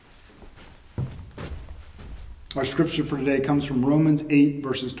Our scripture for today comes from Romans 8,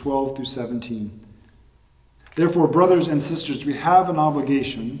 verses 12 through 17. Therefore, brothers and sisters, we have an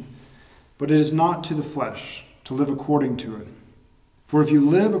obligation, but it is not to the flesh, to live according to it. For if you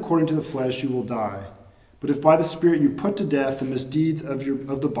live according to the flesh, you will die. But if by the Spirit you put to death the misdeeds of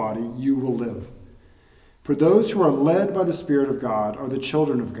the body, you will live. For those who are led by the Spirit of God are the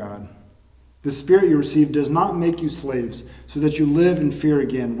children of God. The Spirit you received does not make you slaves, so that you live in fear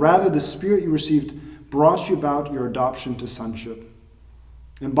again. Rather, the Spirit you received brought you about your adoption to sonship.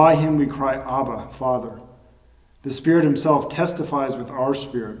 And by him we cry, Abba, Father. The Spirit himself testifies with our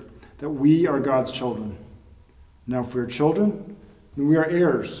spirit that we are God's children. Now if we are children, then we are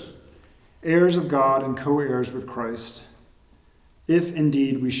heirs, heirs of God and co-heirs with Christ, if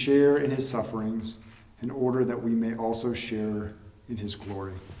indeed we share in his sufferings, in order that we may also share in his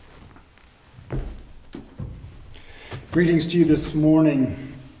glory. Greetings to you this morning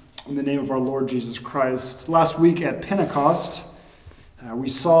in the name of our Lord Jesus Christ. Last week at Pentecost, we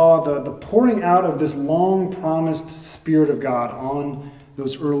saw the pouring out of this long-promised Spirit of God on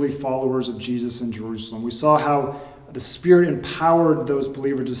those early followers of Jesus in Jerusalem. We saw how the Spirit empowered those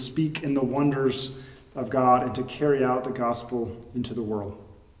believers to speak in the wonders of God and to carry out the gospel into the world.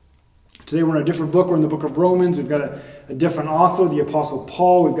 Today we're in a different book. We're in the book of Romans. We've got a different author, the Apostle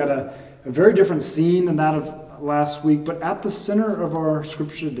Paul. We've got a very different scene than that of last week. But at the center of our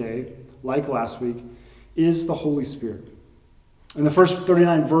scripture today, like last week, is the Holy Spirit. In the first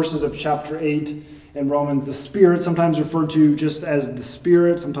 39 verses of chapter 8 in Romans, the Spirit, sometimes referred to just as the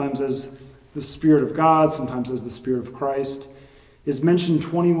Spirit, sometimes as the Spirit of God, sometimes as the Spirit of Christ, is mentioned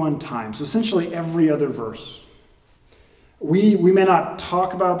 21 times. So essentially every other verse. We may not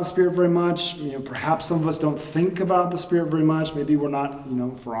talk about the Spirit very much. Perhaps some of us don't think about the Spirit very much. Maybe we're not,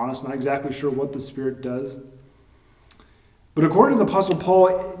 if we're honest, not exactly sure what the Spirit does. But according to the Apostle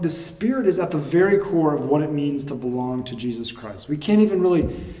Paul, the Spirit is at the very core of what it means to belong to Jesus Christ. We can't even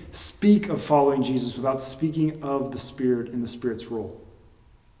really speak of following Jesus without speaking of the Spirit and the Spirit's role.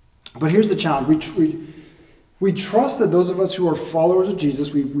 But here's the challenge. We trust that those of us who are followers of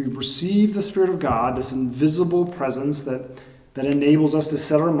Jesus, we've received the Spirit of God, this invisible presence that enables us to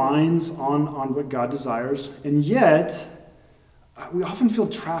set our minds on what God desires. And yet, we often feel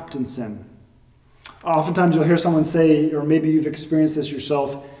trapped in sin. Oftentimes you'll hear someone say, or maybe you've experienced this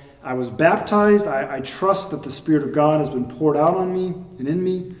yourself, I was baptized, I trust that the Spirit of God has been poured out on me and in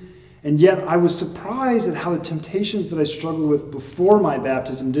me, and yet I was surprised at how the temptations that I struggled with before my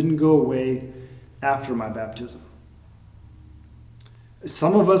baptism didn't go away after my baptism.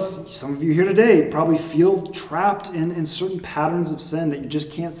 Some of you here today probably feel trapped in certain patterns of sin that you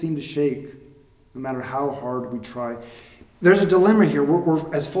just can't seem to shake, no matter how hard we try. There's a dilemma here.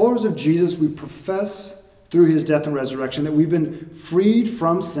 We're, as followers of Jesus, we profess through his death and resurrection that we've been freed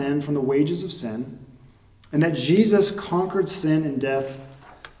from sin, from the wages of sin, and that Jesus conquered sin and death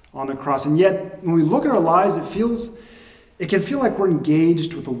on the cross. And yet, when we look at our lives, it can feel like we're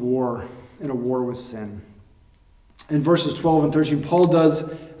engaged with a war with sin. In verses 12 and 13, Paul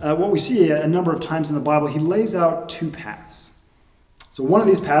does what we see a number of times in the Bible. He lays out two paths. So one of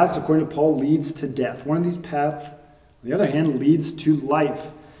these paths, according to Paul, leads to death. One of these paths, on the other hand, leads to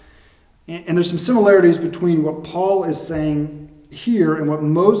life. And there's some similarities between what Paul is saying here and what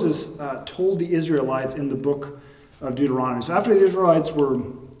Moses told the Israelites in the book of Deuteronomy. So after the Israelites were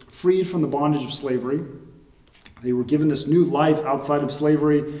freed from the bondage of slavery, they were given this new life outside of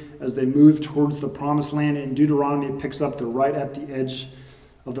slavery as they moved towards the promised land. In Deuteronomy, it picks up, they're right at the edge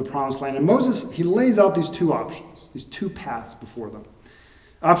of the promised land. And Moses, he lays out these two options, these two paths before them.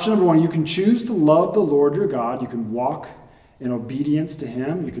 Option number one, you can choose to love the Lord your God. You can walk in obedience to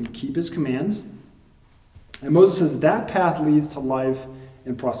him. You can keep his commands. And Moses says that path leads to life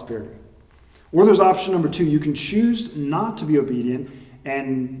and prosperity. Or there's option number two, you can choose not to be obedient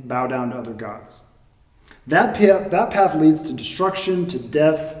and bow down to other gods. That path leads to destruction, to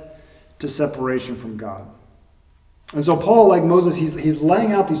death, to separation from God. And so Paul, like Moses, he's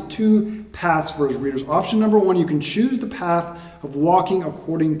laying out these two paths for his readers. Option number one, you can choose the path of walking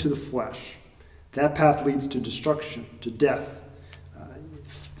according to the flesh. That path leads to destruction, to death,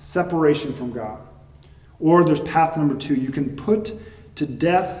 separation from God. Or there's path number two, you can put to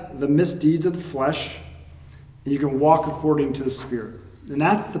death the misdeeds of the flesh, and you can walk according to the Spirit. And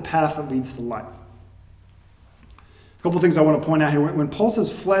that's the path that leads to life. A couple of things I want to point out here. When Paul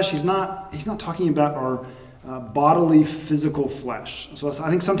says flesh, he's not talking about our bodily, physical flesh. So I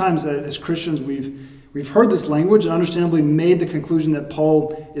think sometimes as Christians we've heard this language and understandably made the conclusion that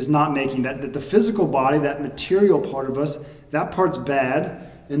Paul is not making, that the physical body, that material part of us, that part's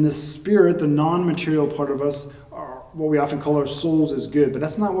bad, and the spirit, the non-material part of us, what we often call our souls, is good. But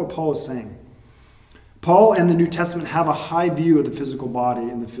that's not what Paul is saying. Paul and the New Testament have a high view of the physical body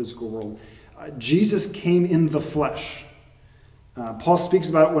and the physical world. Jesus came in the flesh. Paul speaks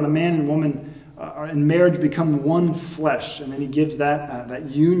about when a man and woman in marriage become one flesh, and then he gives that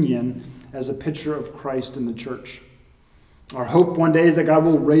union as a picture of Christ in the church. Our hope one day is that God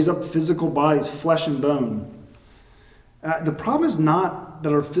will raise up physical bodies, flesh and bone. The problem is not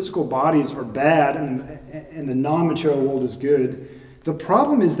that our physical bodies are bad and the non-material world is good. The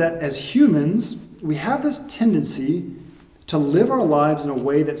problem is that as humans, we have this tendency to live our lives in a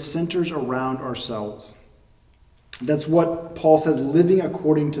way that centers around ourselves. That's what Paul says, living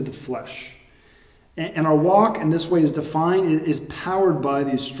according to the flesh. And our walk in this way is defined, is powered by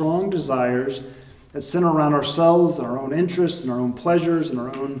these strong desires that center around ourselves and our own interests and our own pleasures and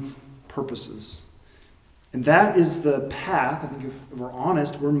our own purposes. And that is the path, I think if we're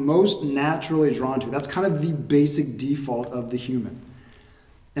honest, we're most naturally drawn to. That's kind of the basic default of the human.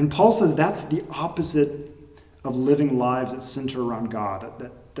 And Paul says that's the opposite of living lives that center around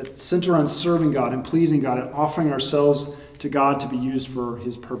God, that center on serving God and pleasing God and offering ourselves to God to be used for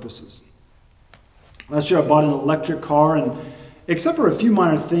his purposes. Last year I bought an electric car, and except for a few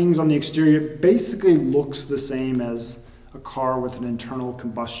minor things on the exterior, it basically looks the same as a car with an internal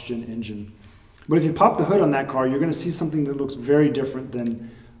combustion engine. But if you pop the hood on that car, you're going to see something that looks very different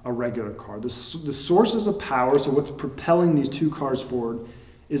than a regular car. The sources of power, so what's propelling these two cars forward,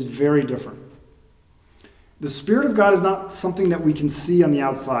 is very different. The Spirit of God is not something that we can see on the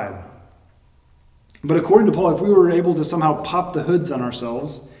outside. But according to Paul, if we were able to somehow pop the hoods on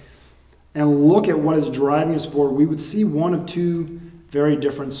ourselves and look at what is driving us forward, we would see one of two very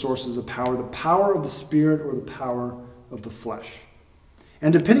different sources of power: the power of the Spirit or the power of the flesh.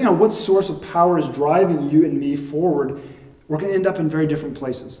 And depending on what source of power is driving you and me forward, we're going to end up in very different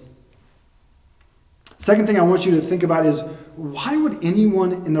places. Second thing I want you to think about is, why would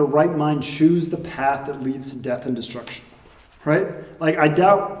anyone in their right mind choose the path that leads to death and destruction? Right? Like, I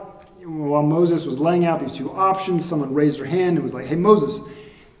doubt while Moses was laying out these two options, someone raised their hand and was like, "Hey, Moses,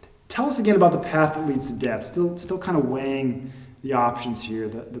 tell us again about the path that leads to death." Still kind of weighing the options here,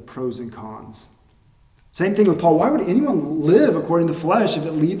 the pros and cons. Same thing with Paul. Why would anyone live according to the flesh if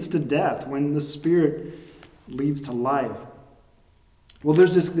it leads to death when the Spirit leads to life? Well,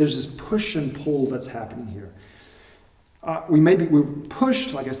 there's this push and pull that's happening here. We're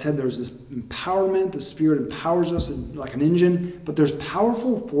pushed, like I said, there's this empowerment. The Spirit empowers us like an engine, but there's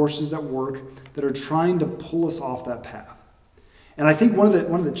powerful forces at work that are trying to pull us off that path. And I think one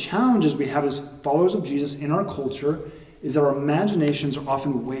of the challenges we have as followers of Jesus in our culture is that our imaginations are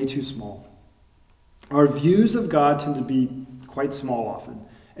often way too small. Our views of God tend to be quite small often,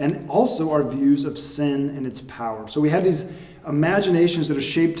 and also our views of sin and its power. So we have these imaginations that are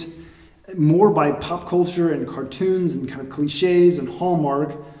shaped more by pop culture and cartoons and kind of cliches and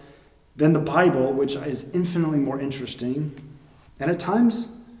Hallmark than the Bible, which is infinitely more interesting and at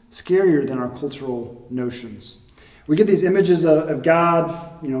times scarier than our cultural notions. We get these images of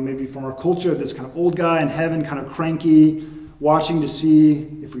God, maybe from our culture, this kind of old guy in heaven, kind of cranky, watching to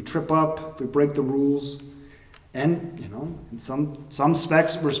see if we trip up, if we break the rules. And, in some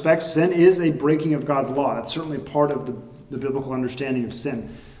respects, sin is a breaking of God's law. That's certainly part of the biblical understanding of sin.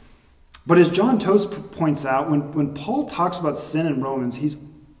 But as John Tost points out, when Paul talks about sin in Romans, he's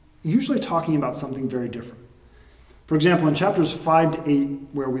usually talking about something very different. For example, in chapters 5 to 8,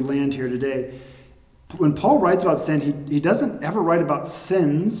 where we land here today, when Paul writes about sin, he doesn't ever write about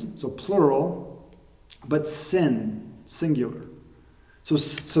sins, so plural, but sin, singular. So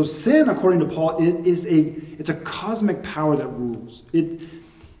sin, according to Paul, it's a cosmic power that rules.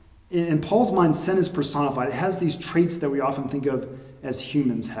 In Paul's mind, sin is personified. It has these traits that we often think of as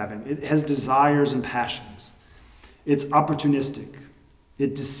humans having. It has desires and passions. It's opportunistic.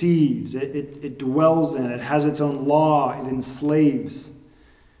 It deceives. It dwells in. It has its own law. It enslaves.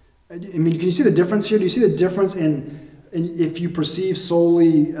 I mean, can you see the difference here? Do you see the difference in if you perceive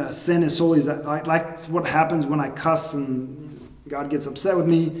solely sin as solely as that, like what happens when I cuss and God gets upset with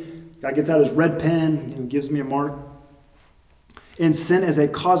me, God gets out his red pen, gives me a mark. And sin as a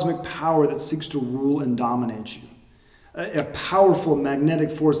cosmic power that seeks to rule and dominate you. A powerful magnetic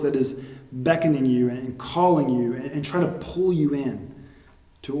force that is beckoning you and calling you and trying to pull you in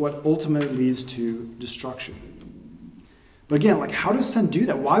to what ultimately leads to destruction. But again, how does sin do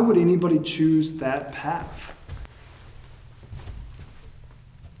that? Why would anybody choose that path?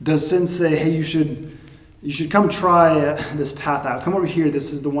 Does sin say, "Hey, you should come try this path out. Come over here.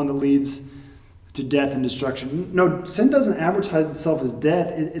 This is the one that leads to death and destruction"? No, sin doesn't advertise itself as death.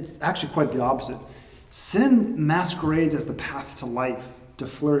 It's actually quite the opposite. Sin masquerades as the path to life, to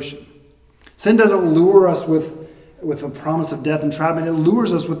flourishing. Sin doesn't lure us with with the promise of death and entrapment. It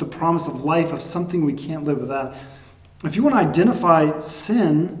lures us with the promise of life, of something we can't live without. If you want to identify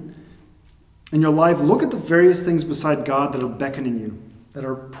sin in your life, look at the various things beside God that are beckoning you, that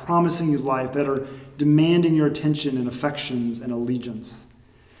are promising you life, that are demanding your attention and affections and allegiance.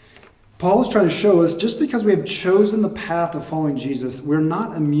 Paul is trying to show us, just because we have chosen the path of following Jesus, we're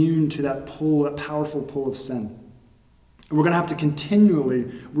not immune to that pull, that powerful pull of sin. We're going to have to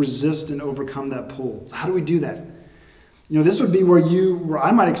continually resist and overcome that pull. So how do we do that? This would be where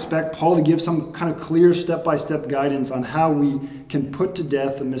I might expect Paul to give some kind of clear step-by-step guidance on how we can put to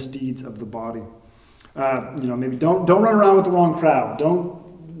death the misdeeds of the body. Maybe don't run around with the wrong crowd.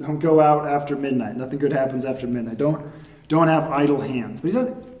 Don't go out after midnight. Nothing good happens after midnight. Don't have idle hands.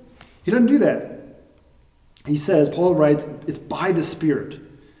 But he doesn't do that. He says, Paul writes, it's by the Spirit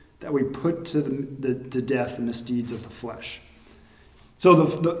that we put to death the misdeeds of the flesh. So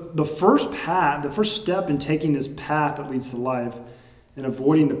the first step in taking this path that leads to life and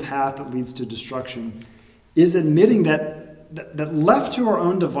avoiding the path that leads to destruction is admitting that left to our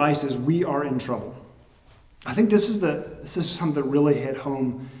own devices, we are in trouble. I think this is something that really hit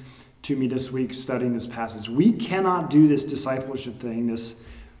home to me this week studying this passage. We cannot do this discipleship thing, this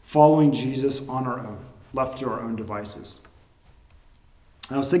following Jesus on our own, left to our own devices.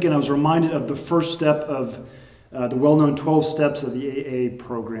 I was reminded of the first step of the well-known 12 steps of the AA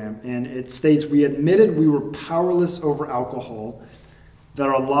program. And it states, we admitted we were powerless over alcohol, that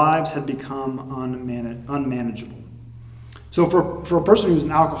our lives had become unmanageable. So for a person who's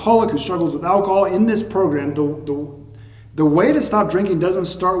an alcoholic, who struggles with alcohol, in this program, the way to stop drinking doesn't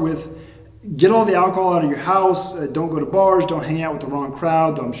start with get all the alcohol out of your house, don't go to bars, don't hang out with the wrong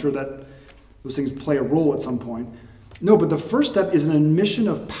crowd, though I'm sure that those things play a role at some point. No, but the first step is an admission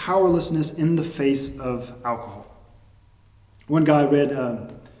of powerlessness in the face of alcohol. One guy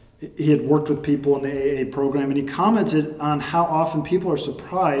he had worked with people in the AA program, and he commented on how often people are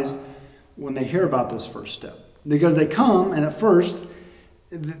surprised when they hear about this first step. Because they come, and at first,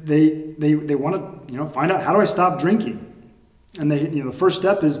 they want to find out, how do I stop drinking? And the first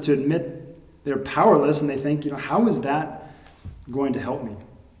step is to admit they're powerless, and they think, how is that going to help me?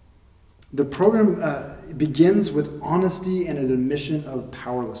 The program begins with honesty and an admission of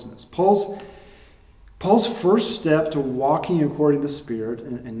powerlessness. Paul's first step to walking according to the Spirit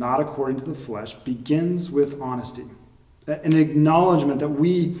and not according to the flesh begins with honesty. An acknowledgement that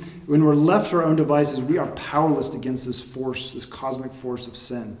when we're left to our own devices, we are powerless against this force, this cosmic force of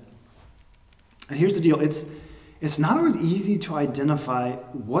sin. And here's the deal. It's not always easy to identify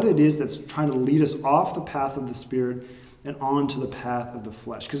what it is that's trying to lead us off the path of the Spirit and onto the path of the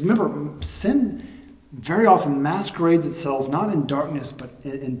flesh. Because remember, sin very often masquerades itself not in darkness, but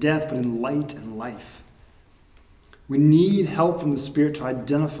in death, but in light and life. We need help from the Spirit to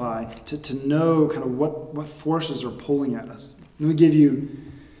identify, to know kind of what forces are pulling at us. Let me give you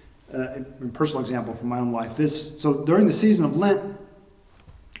a personal example from my own life. So during the season of Lent,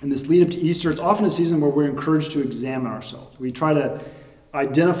 and this lead up to Easter, it's often a season where we're encouraged to examine ourselves. We try to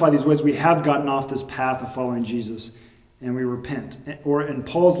identify these ways we have gotten off this path of following Jesus, and we repent. Or in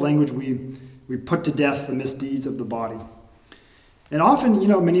Paul's language, we put to death the misdeeds of the body. And often,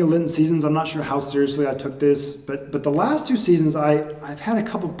 many Lenten seasons, I'm not sure how seriously I took this, but the last two seasons, I've had a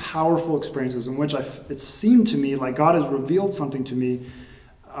couple powerful experiences in which it seemed to me like God has revealed something to me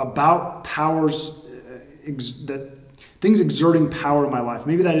about powers, things exerting power in my life,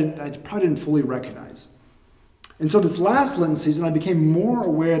 maybe that I probably didn't fully recognize. And so this last Lenten season, I became more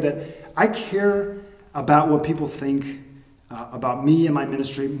aware that I care about what people think about me and my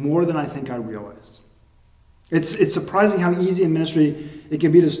ministry more than I think I realized. It's surprising how easy in ministry it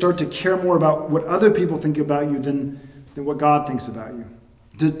can be to start to care more about what other people think about you than what God thinks about you.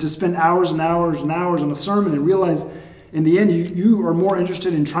 To spend hours and hours and hours on a sermon and realize in the end you are more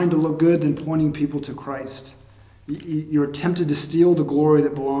interested in trying to look good than pointing people to Christ. You're tempted to steal the glory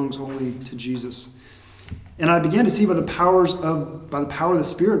that belongs only to Jesus. And I began to see by the power of the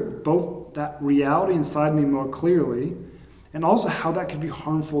Spirit, both that reality inside me more clearly, and also how that could be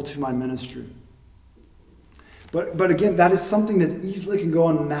harmful to my ministry. But again, that is something that easily can go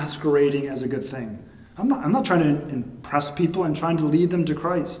on masquerading as a good thing. I'm not trying to impress people. I'm trying to lead them to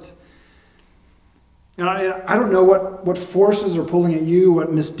Christ. And I don't know what forces are pulling at you, what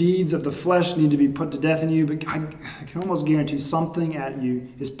misdeeds of the flesh need to be put to death in you, but I can almost guarantee something at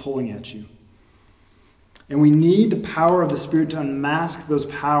you is pulling at you. And we need the power of the Spirit to unmask those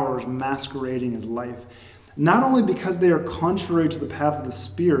powers masquerading as life. Not only because they are contrary to the path of the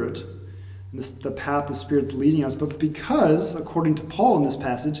Spirit, the path the Spirit's leading us, but because, according to Paul in this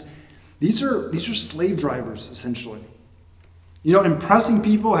passage, these are slave drivers, essentially. Impressing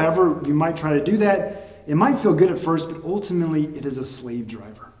people, however you might try to do that, it might feel good at first, but ultimately it is a slave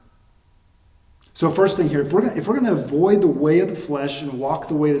driver. So first thing here, if we're going to avoid the way of the flesh and walk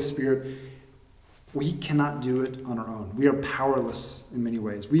the way of the Spirit, we cannot do it on our own. We are powerless in many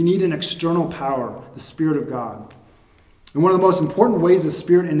ways. We need an external power, the Spirit of God. And one of the most important ways the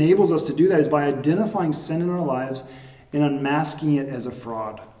Spirit enables us to do that is by identifying sin in our lives and unmasking it as a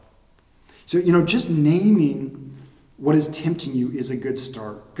fraud. So, just naming what is tempting you is a good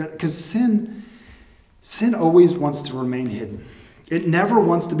start. Because sin always wants to remain hidden. It never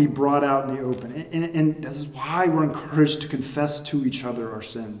wants to be brought out in the open. And this is why we're encouraged to confess to each other our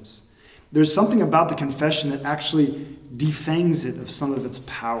sins. There's something about the confession that actually defangs it of some of its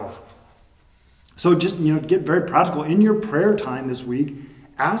power. So just, get very practical. In your prayer time this week,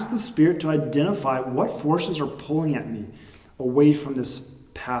 ask the Spirit to identify what forces are pulling at me away from this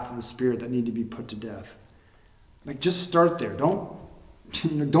path of the Spirit that need to be put to death. Just start there. Don't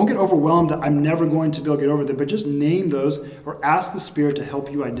get overwhelmed that I'm never going to be able to get over that, but just name those or ask the Spirit to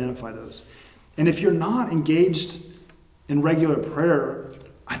help you identify those. And if you're not engaged in regular prayer,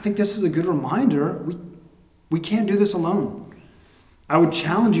 I think this is a good reminder. We can't do this alone. I would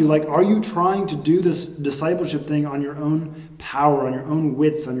challenge you, are you trying to do this discipleship thing on your own power, on your own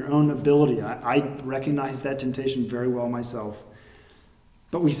wits, on your own ability? I recognize that temptation very well myself.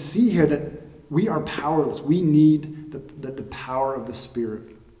 But we see here that we are powerless. We need the power of the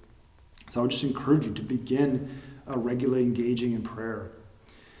Spirit. So I would just encourage you to begin regularly engaging in prayer.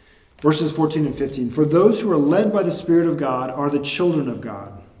 Verses 14 and 15. For those who are led by the Spirit of God are the children of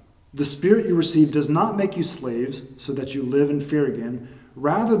God. The Spirit you received does not make you slaves so that you live in fear again.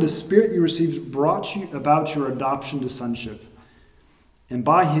 Rather, the Spirit you received brought you about your adoption to sonship. And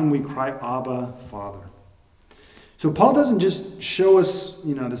by him we cry, Abba, Father. So Paul doesn't just show us,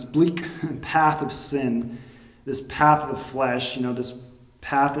 this bleak path of sin, this path of the flesh, this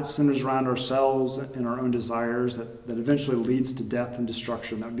path that centers around ourselves and our own desires that eventually leads to death and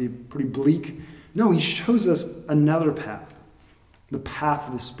destruction. That would be pretty bleak. No, he shows us another path. The path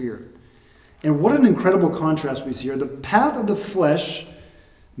of the Spirit. And what an incredible contrast we see here. The path of the flesh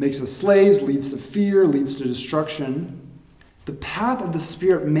makes us slaves, leads to fear, leads to destruction. The path of the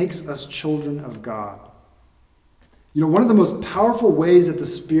Spirit makes us children of God. One of the most powerful ways that the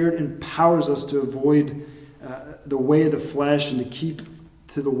Spirit empowers us to avoid the way of the flesh and to keep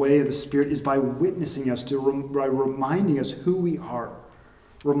to the way of the Spirit is by witnessing us, by reminding us who we are,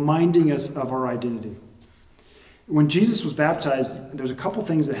 reminding us of our identity. When Jesus was baptized, there's a couple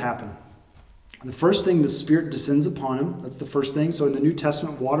things that happen. The first thing, the Spirit descends upon him. That's the first thing. So in the New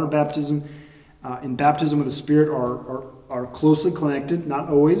Testament, water baptism and baptism with the Spirit are closely connected. Not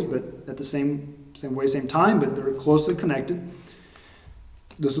always, but at the same way, same time, but they're closely connected.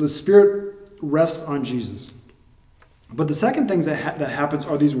 So the Spirit rests on Jesus. But the second thing that happens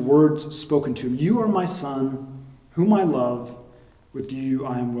are these words spoken to him. You are my Son, whom I love. With you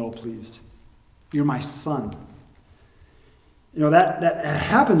I am well pleased. You're my Son. That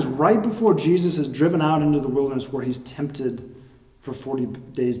happens right before Jesus is driven out into the wilderness where he's tempted for 40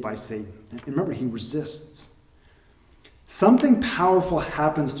 days by Satan. And remember, he resists. Something powerful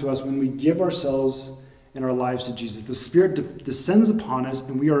happens to us when we give ourselves and our lives to Jesus. The Spirit descends upon us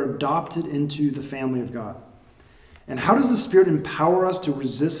and we are adopted into the family of God. And how does the Spirit empower us to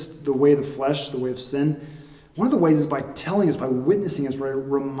resist the way of the flesh, the way of sin? One of the ways is by telling us, by witnessing us, by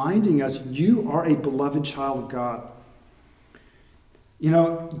reminding us, you are a beloved child of God.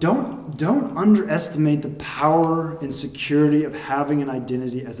 Don't underestimate the power and security of having an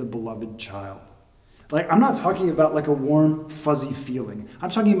identity as a beloved child. I'm not talking about a warm, fuzzy feeling.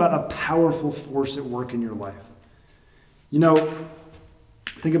 I'm talking about a powerful force at work in your life.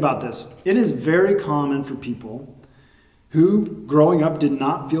 Think about this. It is very common for people who, growing up, did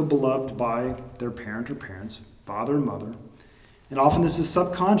not feel beloved by their parent or parents, father and mother. And often this is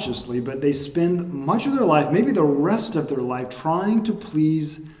subconsciously, but they spend much of their life, maybe the rest of their life, trying to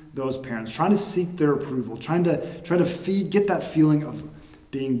please those parents, trying to seek their approval, trying to get that feeling of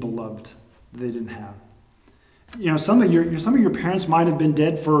being beloved that they didn't have. Some of your parents might have been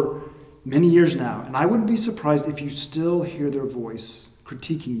dead for many years now, and I wouldn't be surprised if you still hear their voice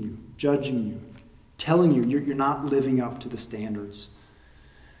critiquing you, judging you, telling you you're not living up to the standards.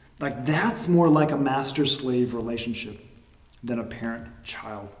 That's more like a master-slave relationship than a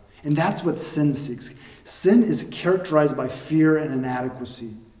parent-child. And that's what sin seeks. Sin is characterized by fear and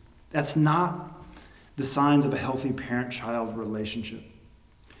inadequacy. That's not the signs of a healthy parent-child relationship.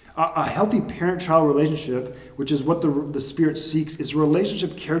 A healthy parent-child relationship, which is what the Spirit seeks, is a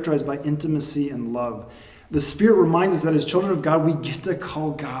relationship characterized by intimacy and love. The Spirit reminds us that as children of God, we get to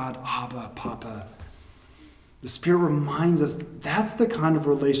call God Abba, Papa. The Spirit reminds us that's the kind of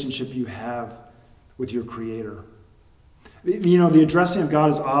relationship you have with your Creator. You know, the addressing of God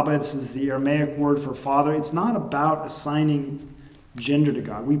as Abba, this is the Aramaic word for father. It's not about assigning gender to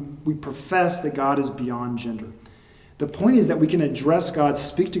God. We profess that God is beyond gender. The point is that we can address God,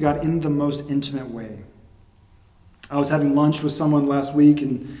 speak to God in the most intimate way. I was having lunch with someone last week,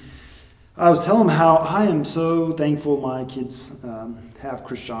 and I was telling them how I am so thankful my kids have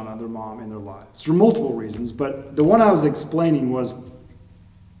Christiana, their mom, in their lives for multiple reasons. But the one I was explaining was,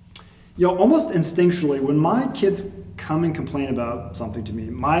 almost instinctually, when my kids come and complain about something to me,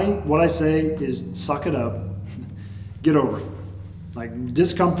 what I say is, suck it up, get over it. Like,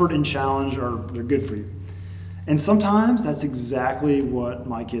 discomfort and challenge they're good for you. And sometimes that's exactly what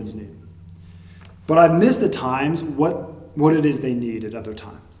my kids need. But I've missed at times what it is they need at other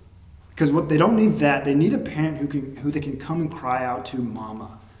times. Because what they don't need that, they need a parent who they can come and cry out to,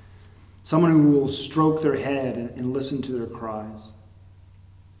 mama. Someone who will stroke their head and listen to their cries.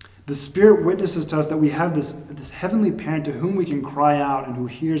 The Spirit witnesses to us that we have this heavenly parent to whom we can cry out and who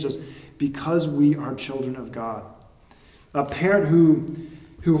hears us because we are children of God. A parent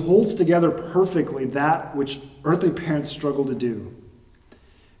who holds together perfectly that which earthly parents struggle to do.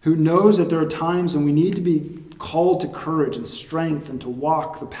 Who knows that there are times when we need to be called to courage and strength and to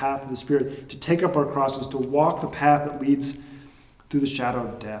walk the path of the Spirit, to take up our crosses, to walk the path that leads through the shadow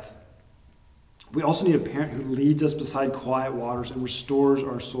of death. We also need a parent who leads us beside quiet waters and restores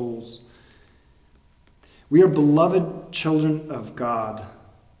our souls. We are beloved children of God,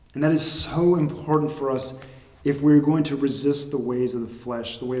 and that is so important for us if we're going to resist the ways of the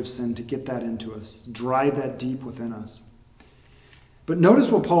flesh, the way of sin, to get that into us, drive that deep within us. But notice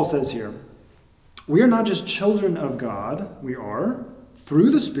what Paul says here. We are not just children of God. We are,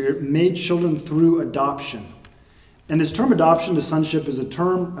 through the Spirit, made children through adoption. And this term adoption to sonship is a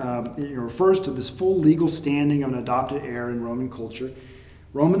term, it refers to this full legal standing of an adopted heir in Roman culture.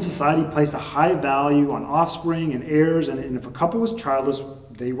 Roman society placed a high value on offspring and heirs, and if a couple was childless,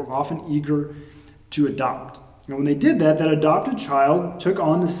 they were often eager to adopt. And when they did that, that adopted child took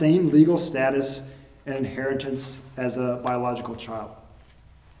on the same legal status and inheritance as a biological child.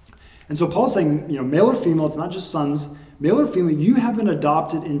 And so Paul's saying, male or female, it's not just sons, male or female, you have been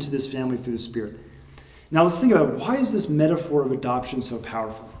adopted into this family through the Spirit. Now let's think about why is this metaphor of adoption so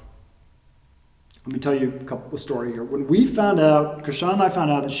powerful? Let me tell you a story here. When we found out, Christiana and I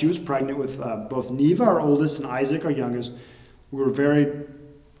found out that she was pregnant with both Neva, our oldest, and Isaac, our youngest, we were very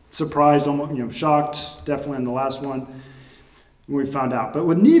surprised, almost, shocked, definitely on the last one when we found out. But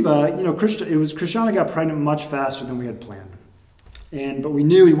with Neva, Christiana got pregnant much faster than we had planned. But we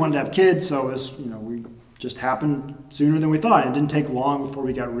knew we wanted to have kids, so this, we just happened sooner than we thought. It didn't take long before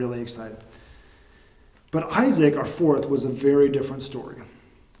we got really excited. But Isaac, our fourth, was a very different story.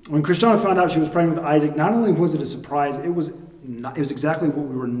 When Christiana found out she was pregnant with Isaac, not only was it a surprise, it was exactly what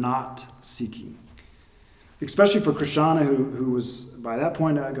we were not seeking. Especially for Christiana, who was by that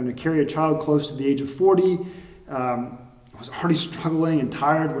point going to carry a child close to the age of 40, was already struggling and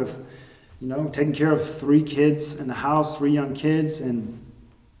tired with, taking care of 3 kids in the house, 3 young kids. And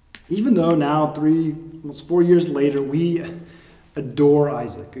even though now, almost 4 years later, we adore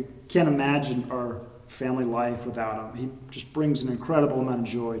Isaac. I can't imagine our family life without him. He just brings an incredible amount of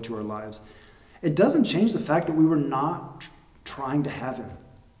joy to our lives. It doesn't change the fact that we were not trying to have him.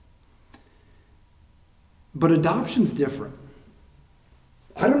 But adoption's different.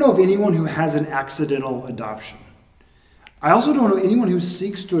 I don't know of anyone who has an accidental adoption. I also don't know anyone who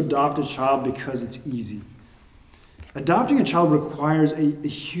seeks to adopt a child because it's easy. Adopting a child requires a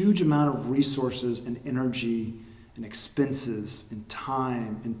huge amount of resources and energy and expenses and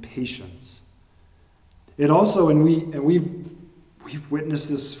time and patience. It also, and we've witnessed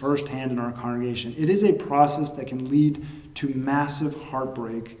this firsthand in our congregation, it is a process that can lead to massive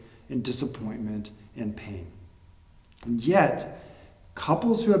heartbreak and disappointment and pain. And yet,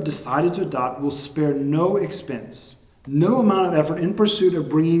 couples who have decided to adopt will spare no expense, no amount of effort in pursuit of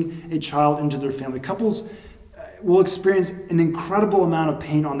bringing a child into their family. Couples will experience an incredible amount of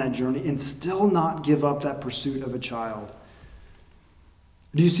pain on that journey and still not give up that pursuit of a child.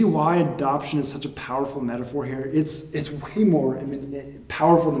 Do you see why adoption is such a powerful metaphor here? It's way more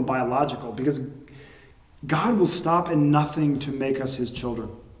powerful than biological, because God will stop at nothing to make us his children.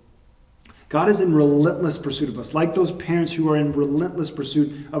 God is in relentless pursuit of us, like those parents who are in relentless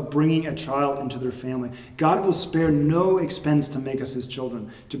pursuit of bringing a child into their family. God will spare no expense to make us his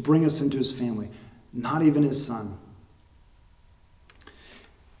children, to bring us into his family, not even his son.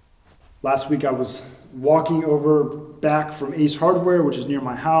 Last week I was walking back from Ace Hardware, which is near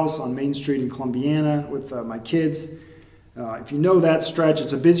my house on Main Street in Columbiana with my kids. If you know that stretch,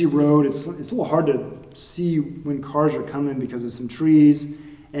 it's a busy road. It's a little hard to see when cars are coming because of some trees.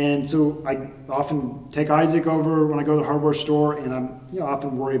 And so I often take Isaac over when I go to the hardware store, and I'm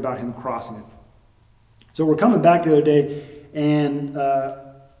often worry about him crossing it. So we're coming back the other day, and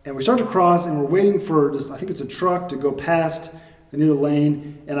we start to cross, and we're waiting for this, I think it's a truck, to go past in the other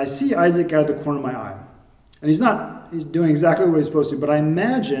lane, and I see Isaac out of the corner of my eye. And he's doing exactly what he's supposed to, but I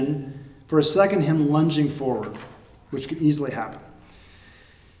imagine for a second him lunging forward, which could easily happen.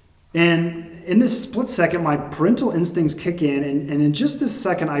 And in this split second, my parental instincts kick in, and in just this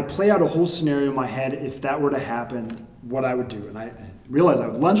second, I play out a whole scenario in my head if that were to happen, what I would do. And I realized I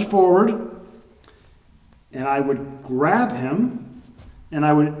would lunge forward, and I would grab him, and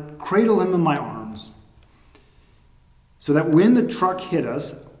I would cradle him in my arms, so that when the truck hit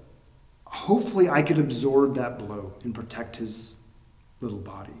us, hopefully I could absorb that blow and protect his little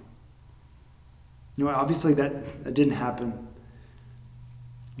body. Obviously that didn't happen.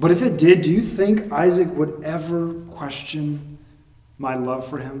 But if it did, do you think Isaac would ever question my love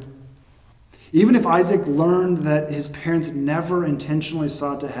for him? Even if Isaac learned that his parents never intentionally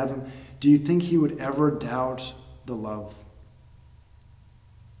sought to have him, do you think he would ever doubt the love?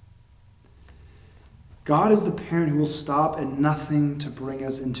 God is the parent who will stop at nothing to bring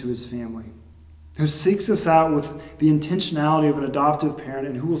us into his family, who seeks us out with the intentionality of an adoptive parent,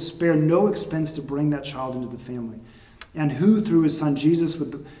 and who will spare no expense to bring that child into the family, and who, through his son Jesus,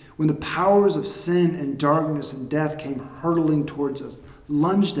 when the powers of sin and darkness and death came hurtling towards us,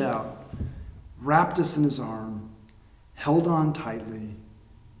 lunged out, wrapped us in his arm, held on tightly,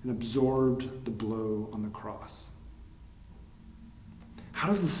 and absorbed the blow on the cross. How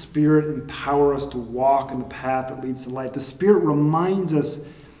does the Spirit empower us to walk in the path that leads to life? The Spirit reminds us,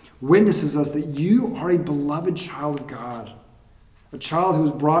 witnesses us, that you are a beloved child of God, a child who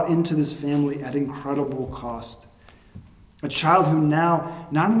was brought into this family at incredible cost, a child who now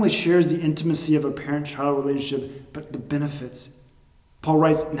not only shares the intimacy of a parent-child relationship, but the benefits. Paul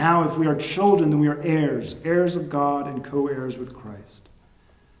writes, now if we are children, then we are heirs, heirs of God and co-heirs with Christ.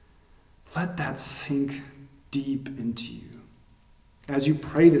 Let that sink deep into you. As you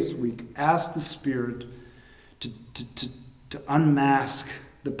pray this week, ask the Spirit to unmask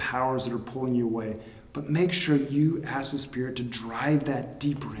the powers that are pulling you away. But make sure you ask the Spirit to drive that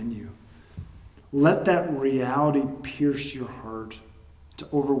deeper in you. Let that reality pierce your heart, to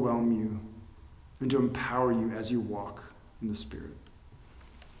overwhelm you, and to empower you as you walk in the Spirit.